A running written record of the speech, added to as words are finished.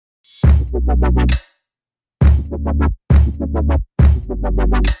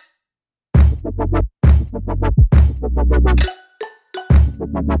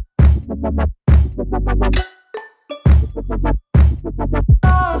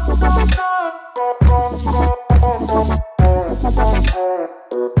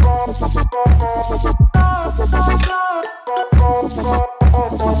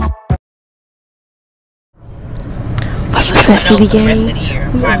What's that city game?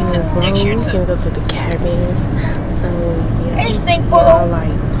 We are in the Bronx, gonna go to the cabins. So yeah, all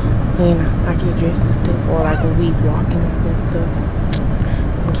like when I get dressed and stuff, or like when we walking and stuff,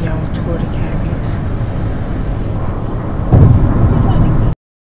 and get on tour the cabins.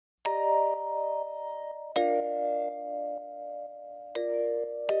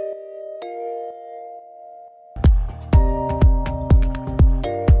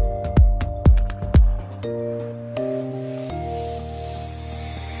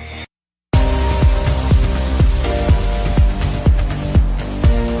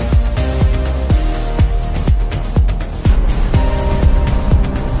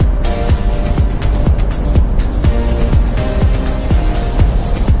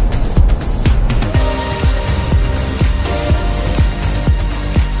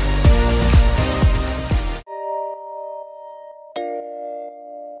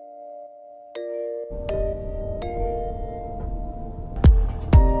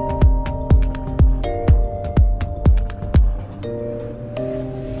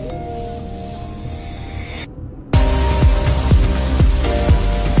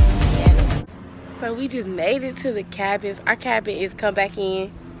 So we just made it to the cabins. Our cabin is come back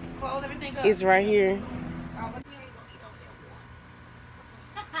in. Close everything up. It's right here.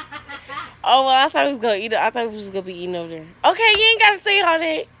 Oh well, I thought we was gonna eat it. I thought we was gonna be eating over there. Okay, you ain't gotta say all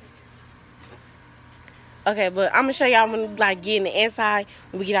that. Okay, but I'm gonna show y'all when like get in the inside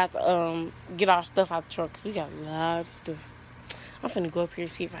when we get out the get our stuff out the truck. Cause we got a lot of stuff. I'm finna go up here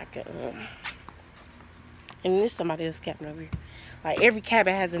and see if I can and there's somebody else cabin over here. Like every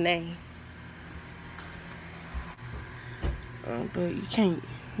cabin has a name. But you can't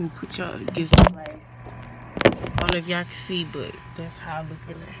put y'all against the flag. I don't know if y'all can see, but that's how I look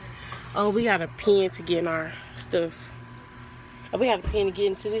in there. Oh, we got a pen to get in our stuff. Oh, we got a pen to get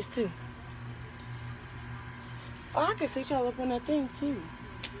into this too. Oh, I can set y'all up on that thing too.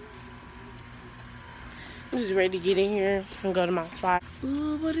 I'm just ready to get in here and go to my spot.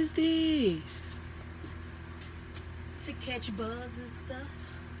 Ooh, what is this? To catch bugs and stuff.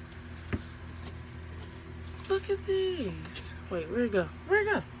 Look at this. Wait, where'd it go? Where'd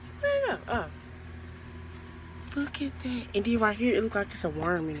it go? Where'd it go? Oh. Look at that. And then right here, it looks like it's a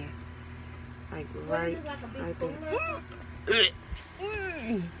worm in there. Like right there.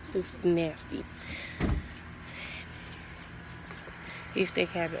 Looks nasty. Here's the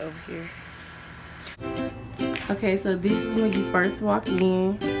cabin over here. Okay, so this is when you first walk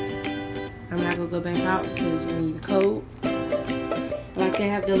in. I'm not gonna go back out because you need a code. Like they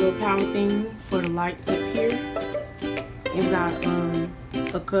have the little power thing for the lights up here. It's got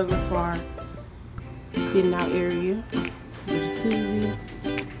a cover for our sitting out area. Jacuzzi.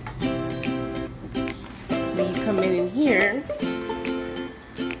 Then you come in here.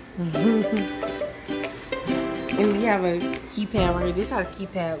 And we have a keypad right here. This is how the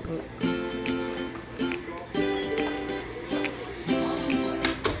keypad looks.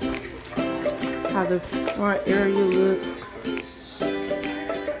 How the front area looks.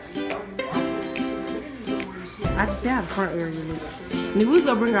 I just said how the front area looks. And we was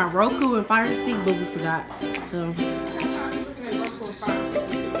gonna bring our Roku and Fire Stick, but we forgot. So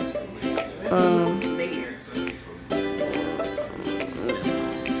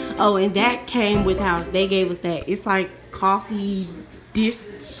oh, and that came with house. They gave us that. It's like coffee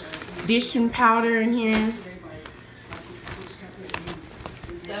dishing powder in here.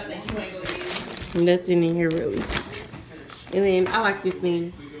 Nothing in here really. And then I like this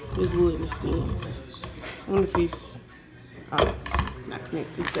thing. This wood and spins. I wonder if it's not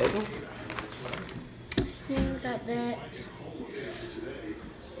connected to the table. Then we got that.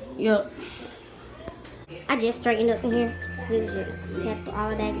 Yup. I just straightened up in here. We just passed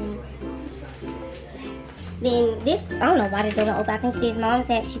all that in. Then this, I don't know why this door don't open. I think this mom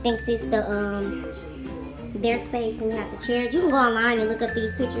said she thinks it's the their space, and we have the chairs. You can go online and look up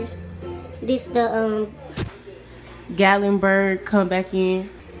these pictures. This the Gatlinburg come back in.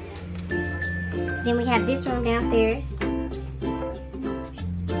 Then we have this room downstairs.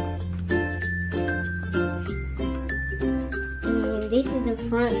 And this is the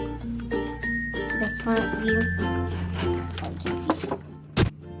front view. Oh, you can see.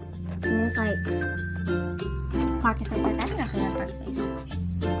 And it's like parking space right there. I think I'll show you the parking space.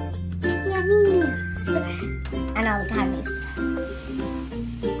 Yeah.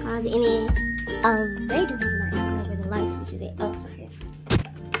 closet, and then they do have a light. I don't know where the light switch is at. Oh, it's right here.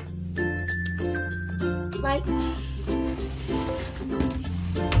 Light.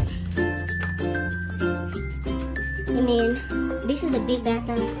 And then this is the big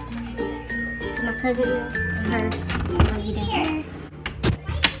bathroom. My cousin and her. I'm gonna get down here.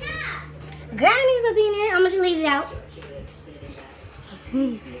 Girl, niggas up in there. I'm gonna leave it out.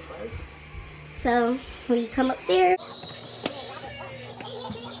 So we come upstairs.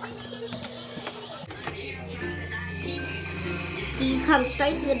 You come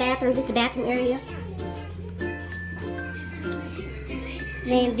straight to the bathroom. This is the bathroom area.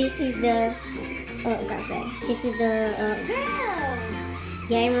 Then this is the this is the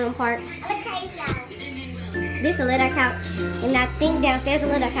game room part. This is a leather couch, and I think downstairs a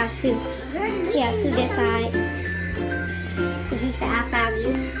leather couch too. Yeah, two desk sides. So this is the outside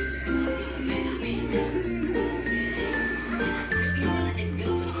view.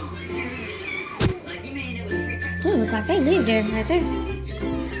 It looks like they live there right there.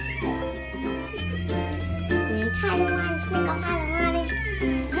 And Tyler wanted to sneak up on the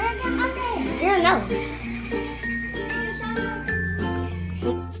girl, no.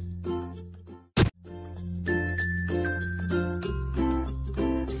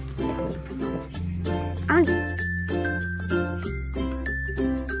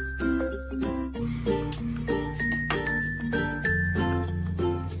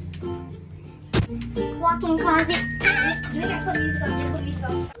 Walk-in closet.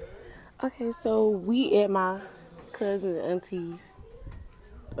 Okay, so we at my cousin and auntie's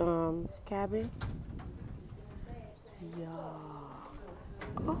cabin. Y'all.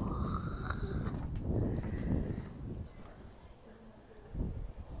 Oh.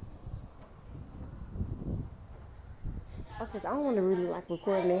 Okay, so I don't want to really like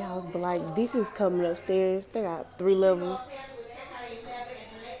record in their house, but like this is coming upstairs. They got 3 levels.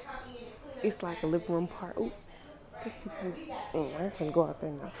 It's like a living room part. Ooh, I ain't finna go out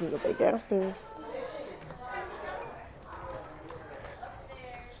there now. I'm finna go back downstairs.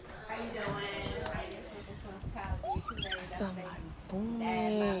 Somebody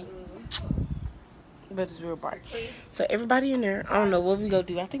booming. But it's real bright. So everybody in there, I don't know what we gonna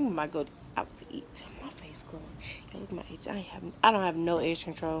do. I think we might go out to eat. My face glowing. Yeah, look at my edge. I don't have no edge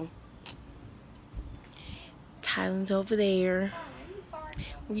control. Tylen's over there.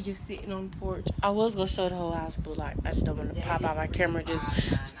 We just sitting on the porch. I was gonna show the whole house, but like I just don't want to pop out my camera and just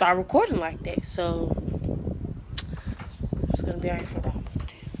start recording like that. So it's gonna be alright for a while. But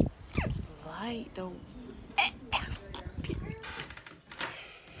this light don't.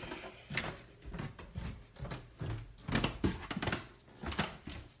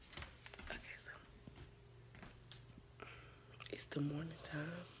 Okay, so it's the morning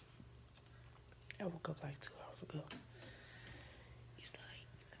time. I woke up like 2 hours ago. It's like,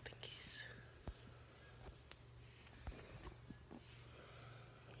 I think it's,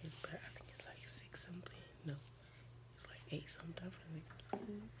 but I think it's like 6 something. No, it's like 8 something.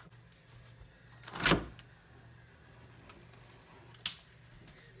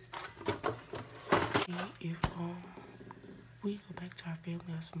 If we go back to our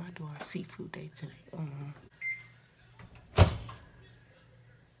family house, I might do our seafood day today.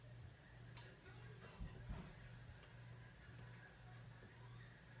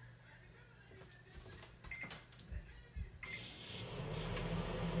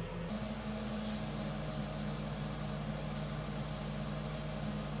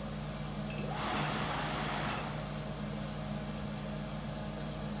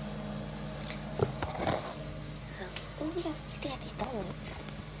 We still got these donuts.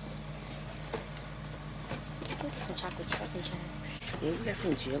 Let's get some chocolate chip and child. Yeah, we got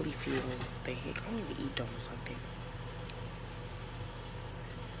some jelly filled. What the heck? I don't even eat donuts like that.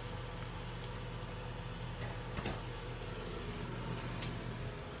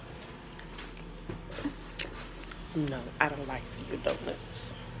 No, I don't like filled donuts.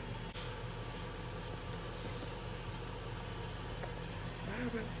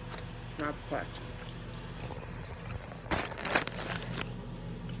 Not quite.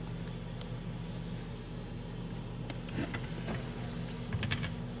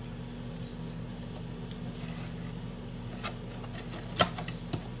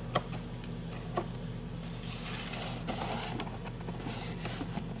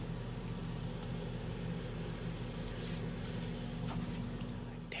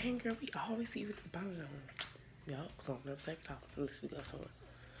 Dang, girl, we always see you with this bonnet on. Yup, so I'm never take it off unless we go somewhere.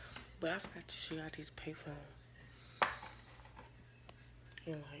 But I forgot to show you how this payphone.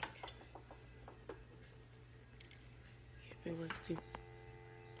 And like, yep, it works too.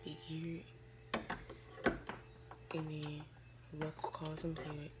 You hear it. And then local calls them to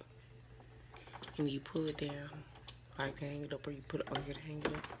it. and you pull it down like to hang it up, or you put it over here to hang it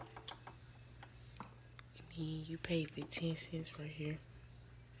up. And then you pay the 10 cents right here.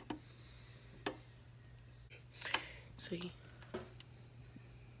 See?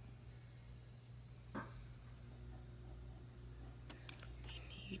 And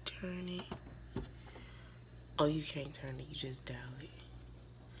you turn it. Oh, you can't turn it, you just dial it.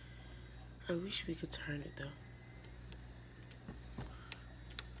 I wish we could turn it though.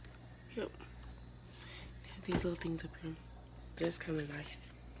 Yep. These little things up here. That's kind of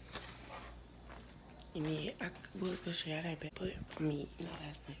nice. And then I was gonna show you that back, but I mean, you know,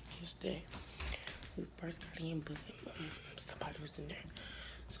 last night, yesterday, we first got in, but somebody was in there.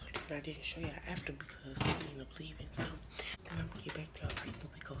 So then I didn't show you that after because we ended up leaving. So then I'm gonna get back to y'all right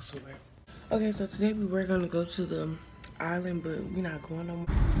when we go somewhere. Okay, so today we were gonna go to the island, but we're not going no more.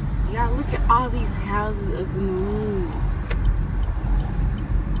 Y'all, look at all these houses up in the woods.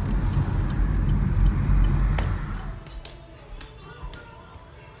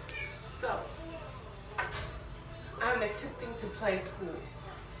 So, I'm attempting to play pool.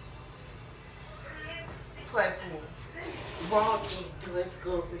 Wrong end. Let's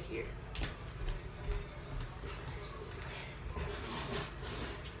go over here.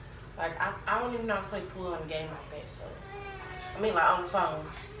 Like, I don't even know how to play pool on a game like that, so. I mean, like, on the phone.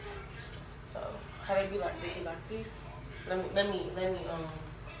 So, how they be like? They be like this. Let me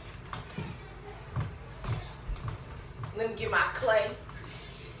get my clay.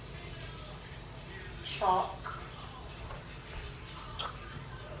 Chalk.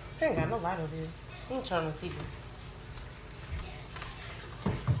 I ain't got no light over here. You ain't trying to see me.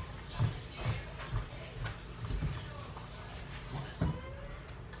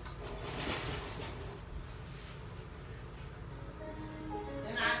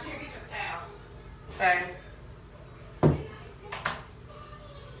 Okay.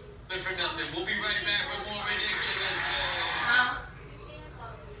 For nothing. We'll be right back with more ridiculous. Huh?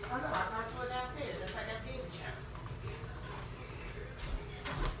 Oh no, I talked to her downstairs. That's like that Disney channel.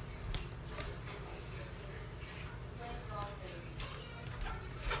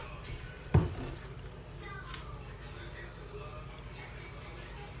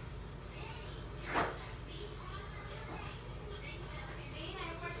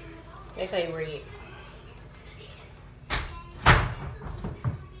 They say red.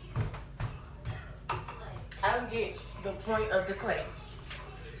 I don't get the point of the clay.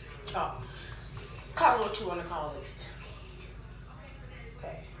 Chalk. Call it what you want to call it.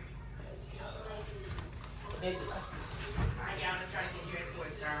 Okay. They do like this. Alright, y'all, I'm trying to get dressed for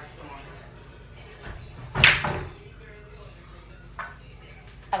a star storm.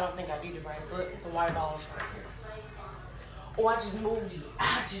 I don't think I did it right, but the white ball is right here. Oh, I just moved it.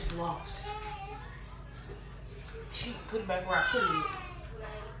 I just lost. She put it back where I put it.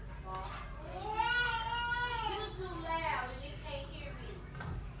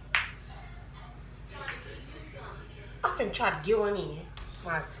 I can try to get one in.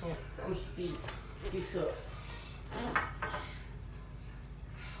 My attempt. I'm speed this up.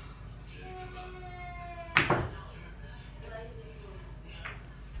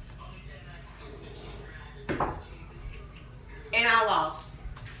 And I lost.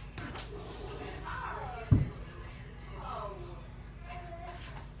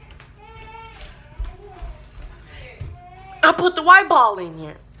 I put the white ball in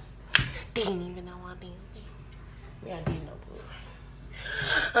here. Didn't even know I did. Yeah, I did know.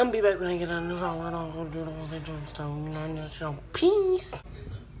 I'm gonna be back when I get on the phone. I don't want to do all that dumb stuff. You know, so peace.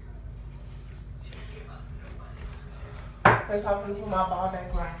 Let's hope I put my ball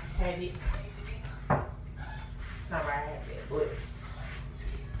back where I had it. It's not where I had it, but.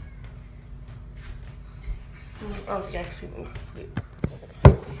 Oh, yeah, I can see me flip.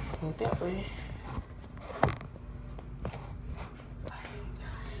 Went that way.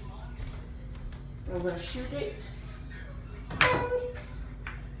 I'm gonna shoot it.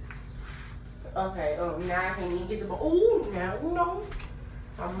 Okay, now I can't even get the ball. Oh, now, no.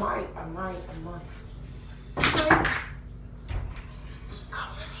 I might. Okay.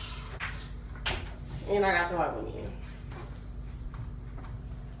 And I got the white one in.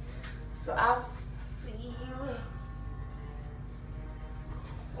 So I'll see you.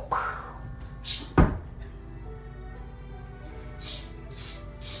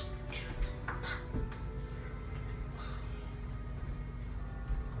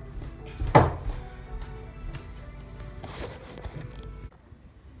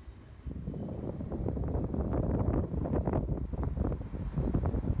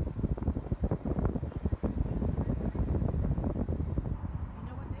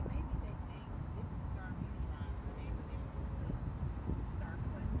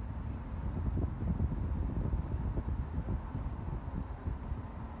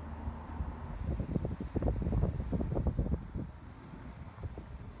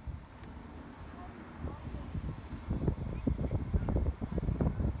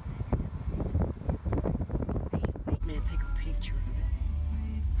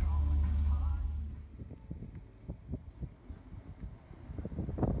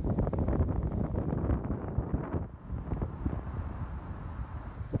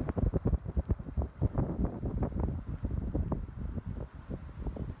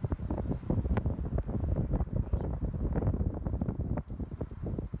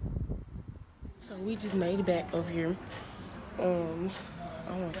 So we just made it back over here. I don't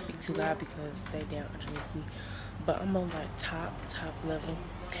want to speak too loud because they down underneath me. But I'm on like top level.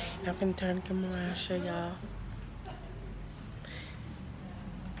 And I'm finna turn the camera around and show y'all.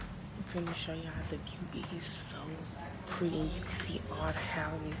 I'm finna show y'all the view is so pretty. And you can see all the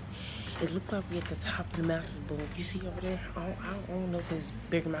houses. It looked like we at the top of the mountains, but you see over there, I don't know if it's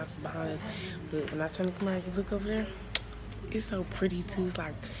bigger mountains behind us, but when I turn the camera around, you look over there, it's so pretty too. It's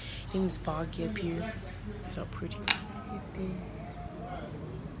like, I think it's foggy up here. It's so pretty. Look at this.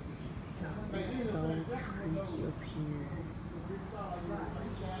 It's so pretty up here.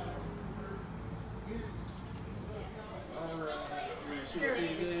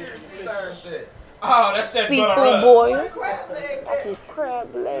 Oh, that's that seafood boil. That's his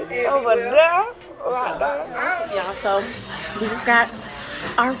crab legs over there. Right there. Y'all, so we just got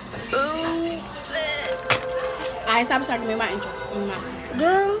our food. Alright, stop talking about my intro.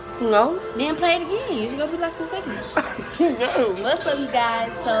 Girl, no. Then play it again. It's gonna be like 2 seconds. No. What's up, you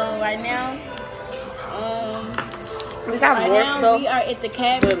guys? So right now, We got more stuff. we are at the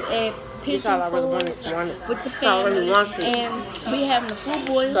cabin at Pigeon Forge with the family, and we having the food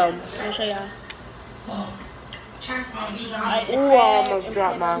boil. So, I'll show y'all. Ooh, I almost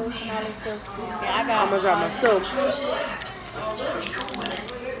dropped my. Yeah, I got. Almost dropped my stuff.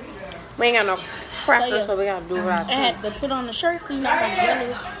 We ain't got no crackers, so we gotta do it right. I had to put on the shirt clean. I got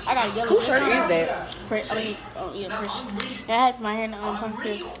yellow. I got a yellow. Whose shirt is that? I mean, oh yeah, Christian. I had my hair on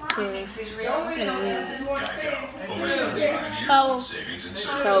ponytail. So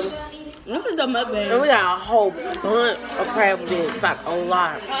this is the mukbang. And we got a whole bunch of crab legs, like a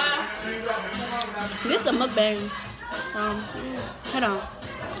lot. This is a mukbang. Hold on.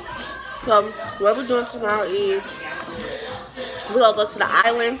 So what we're doing tomorrow is we're gonna go to the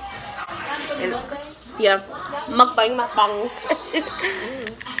island. And, yeah, mukbang.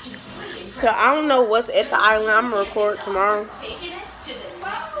 So I don't know what's at the island. I'm gonna record tomorrow.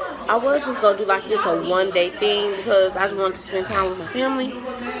 I was just gonna do like this a one-day thing because I just wanted to spend time with my family.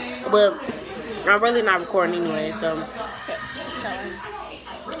 But I'm really not recording anyway, so.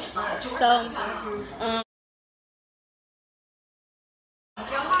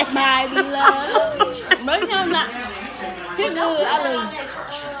 My beloved. Right now, I'm not. You're good. I love you.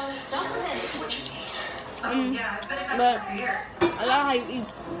 But I love how you eat.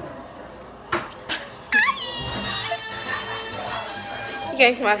 You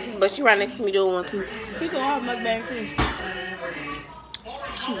can't see my sister, but she right next to me doing one too. You can have mukbang too.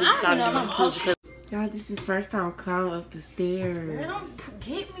 Y'all, this is first time climbing up the stairs. Don't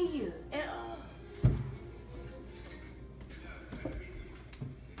get me.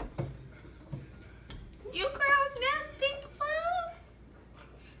 You girls nasty food.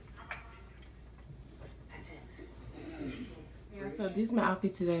 Yeah, so this is my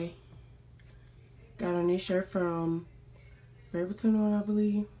outfit today. Got on this shirt from Forever 21, I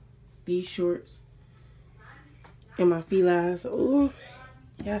believe. These shorts. And my felines. Ooh,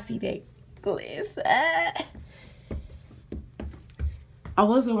 y'all see that gliss? I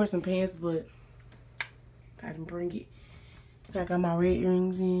was gonna wear some pants, but I didn't bring it. I got my red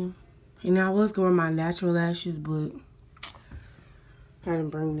earrings in. And I was gonna wear my natural lashes, but I didn't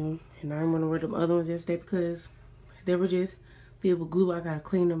bring them. And I didn't want to wear them other ones yesterday because they were just filled with glue. I gotta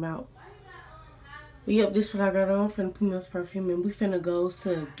clean them out. But yep, this is what I got on. Finna put my perfume, and we finna go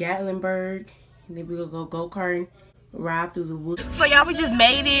to Gatlinburg. And then we gonna go karting, ride through the woods. So y'all, we just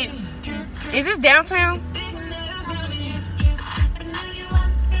made it. Is this downtown?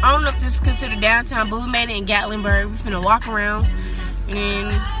 I don't know if this is considered downtown, but we made it in Gatlinburg. We finna walk around, and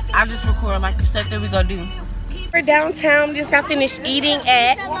then I'll just record like the stuff that we gonna do. We're downtown. Just got finished eating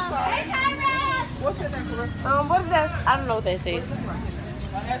at. What is that? I don't know what that says.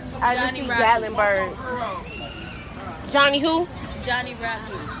 I just see Gatlinburg. Johnny who? Johnny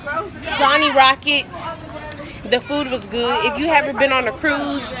Rockets. Johnny Rockets. The food was good. If you haven't been on a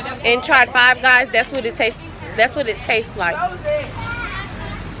cruise and tried Five Guys, that's what it tastes. That's what it tastes like.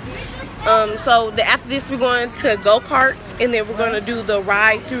 So after this, we're going to go-karts, and then we're gonna do the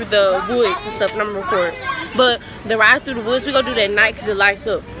ride through the woods and stuff. And I'm gonna record. But the ride through the woods, we gonna do that at night because it lights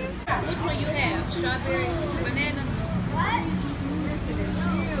up. Which one you have? Strawberry, banana?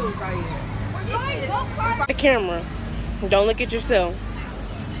 The camera. Don't look at yourself.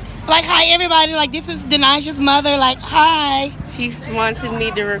 Like, hi everybody. Like, this is Denaja's mother. Like, hi. She wanted me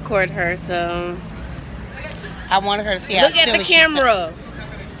to record her, so I wanted her to see how look at the camera.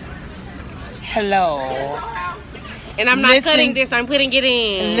 Hello. And I'm not cutting this. I'm putting it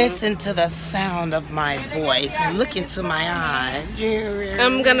in. Listen to the sound of my voice and look into my eyes.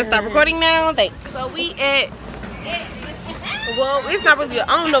 I'm gonna stop recording now. Thanks. So we at Well, it's not really, I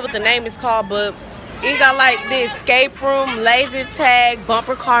don't know what the name is called, but it got like the escape room, laser tag,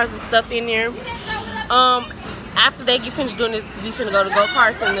 bumper cars and stuff in there. After they get finished doing this, we finna go to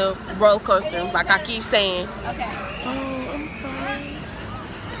go-karts and the roller coaster, like I keep saying. Okay. Oh, I'm sorry.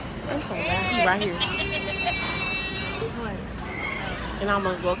 I'm sorry, he right here. What? And I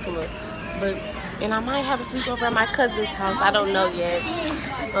almost woke him up. And I might have a sleepover at my cousin's house. I don't know yet.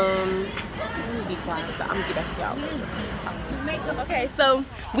 Let me be quiet. So I'm gonna get back to y'all later. Okay, so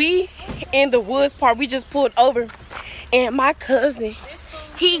we in the woods part. We just pulled over, and my cousin,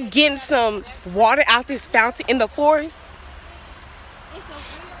 he getting some water out this fountain in the forest.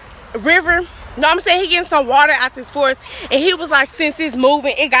 River. No, I'm saying he getting some water out this forest, and he was like, since it's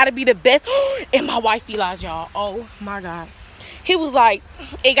moving, it gotta be the best. And my wife realized, y'all, oh my God. He was like,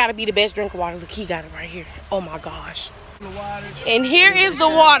 it gotta be the best drink of water. Look, he got it right here. Oh my gosh. And here is the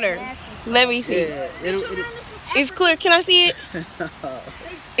water. Let me see. Yeah, It's clear. Can I see it?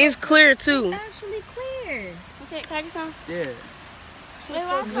 It's clear too. It's actually clear. Okay, can I get some? yeah.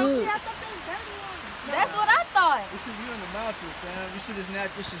 Good. That's what I thought. This is you in the mountains, fam. You see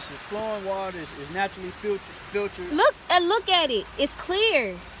this is flowing water. It's naturally filtered. Look at it. It's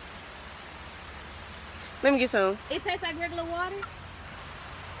clear. Let me get some. It tastes like regular water.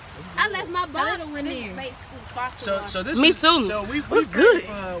 I left my bottle in there. So this Me is, too. So we What's bring, good?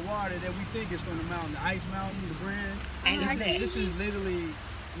 water that we think is from the mountain, the ice mountain, the brand. This is literally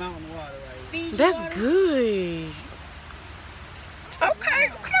mountain water right here. That's good. Okay.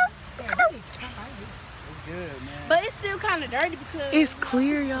 It's good, man. But it's still kind of dirty because It's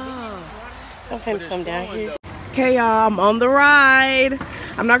clear, y'all. I'm finna come down here. Okay, y'all, I'm on the ride.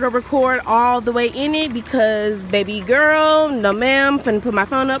 I'm not gonna record all the way in it because baby girl, no ma'am, finna put my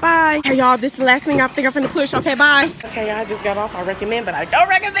phone up. Bye. Hey y'all, this is the last thing I think I'm finna push. Okay, bye. Okay, y'all, I just got off. I recommend, but I don't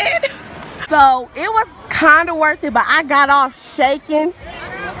recommend. So it was kind of worth it, but I got off shaking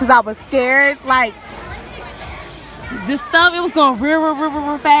because I was scared. Like this stuff, it was going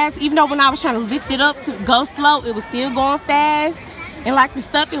real fast. Even though when I was trying to lift it up to go slow, it was still going fast. And like the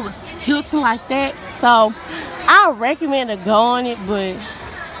stuff, it was tilting like that. So I recommend to go on it, but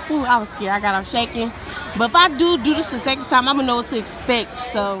ooh, I was scared. I got off shaking. But if I do this the second time, I'm gonna know what to expect.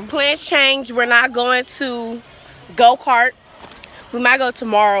 So plans change. We're not going to go-kart. We might go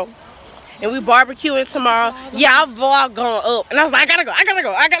tomorrow. And we barbecuing tomorrow. Yeah, our vlog going up. And I was like, I gotta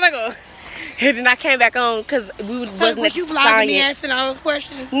go. And then I came back on because we wasn't was you vlogging me answering all those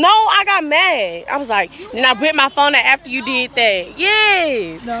questions? No, I got mad. I was like, then I ripped my phone out after you did that.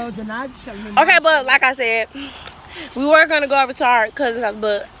 Yes. No, then I tell you. Okay, but like I said, we were gonna go over to our cousin's house,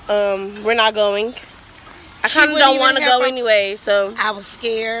 but we're not going. I kind of don't want to go anyway, so. I was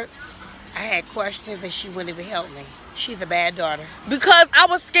scared. I had questions and she wouldn't even help me. She's a bad daughter. Because I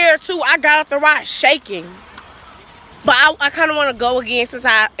was scared too. I got off the ride shaking. But I kind of want to go again since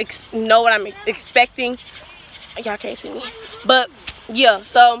I know what I'm expecting. Y'all can't see me. But, yeah,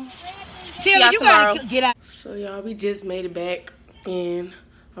 so see y'all tomorrow. Get out. So, y'all, we just made it back. And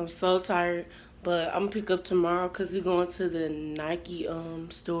I'm so tired. But I'm going to pick up tomorrow because we're going to the Nike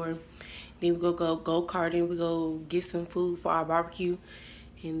store. Then we go go-karting. We go get some food for our barbecue.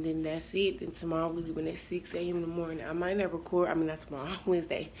 And then that's it. And tomorrow we're leaving at 6 a.m. in the morning. I might not record. I mean, not tomorrow.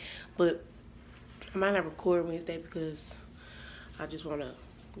 Wednesday. But I might not record Wednesday because I just want to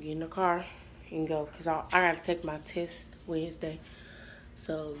get in the car and go. Because I got to take my test Wednesday.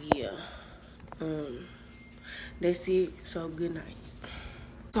 So, yeah. That's it. So, good night.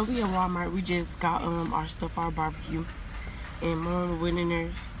 So, we at Walmart. We just got our stuff for our barbecue. And Mom went in there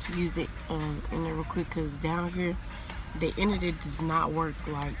to use it in there real quick. Because down here, the internet does not work.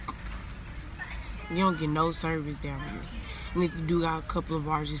 Like, you don't get no service down here. And if you do got a couple of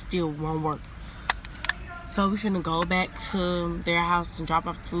bars, it still won't work. So we finna go back to their house and drop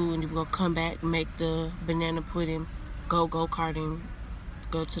off food, and then we're gonna come back, make the banana pudding, go-karting,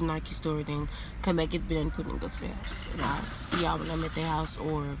 go to the Nike store, then come back, get the banana pudding, go to the house. And I'll see y'all when I'm at their house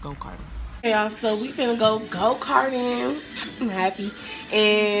or go-karting. Hey y'all, so we finna go-karting. I'm happy.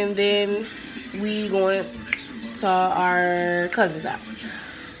 And then we going to our cousin's house.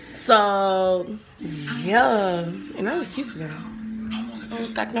 So, yeah. And I look cute now. I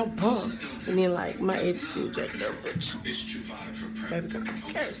don't got no bump. And then like my edge still jacked up, but baby girl,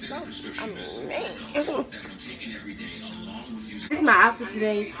 I mean, man. This is my outfit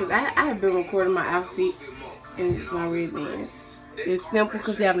today because I have been recording my outfit, and it's my red bands. It's simple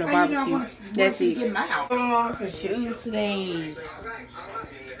because they have no barbecue. That's it. I'm on some shoes today.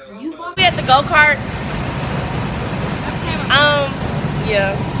 We at the go-kart.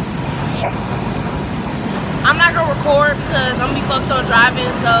 Yeah. I'm not gonna record because I'm gonna be focused on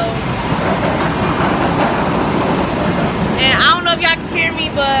driving, so. And I don't know if y'all can hear me,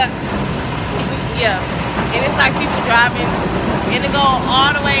 but yeah. And it's like people driving, and it go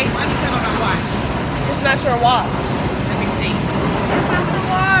all the way. Why do you put on our watch? It's not your watch. Let me see. It's not your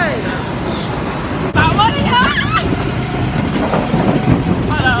watch. What are y'all?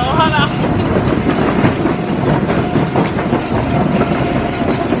 Hold on.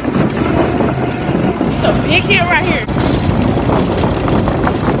 It's a big hit right here.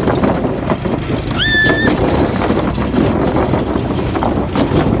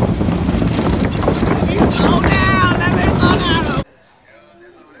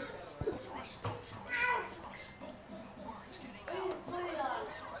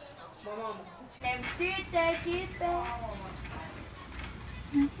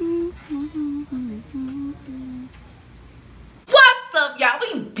 What's up, y'all?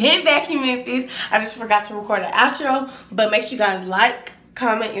 We been back in Memphis. I just forgot to record an outro, but make sure you guys like,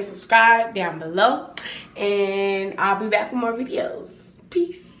 comment, and subscribe down below. And I'll be back with more videos.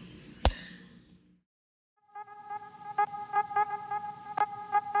 Peace.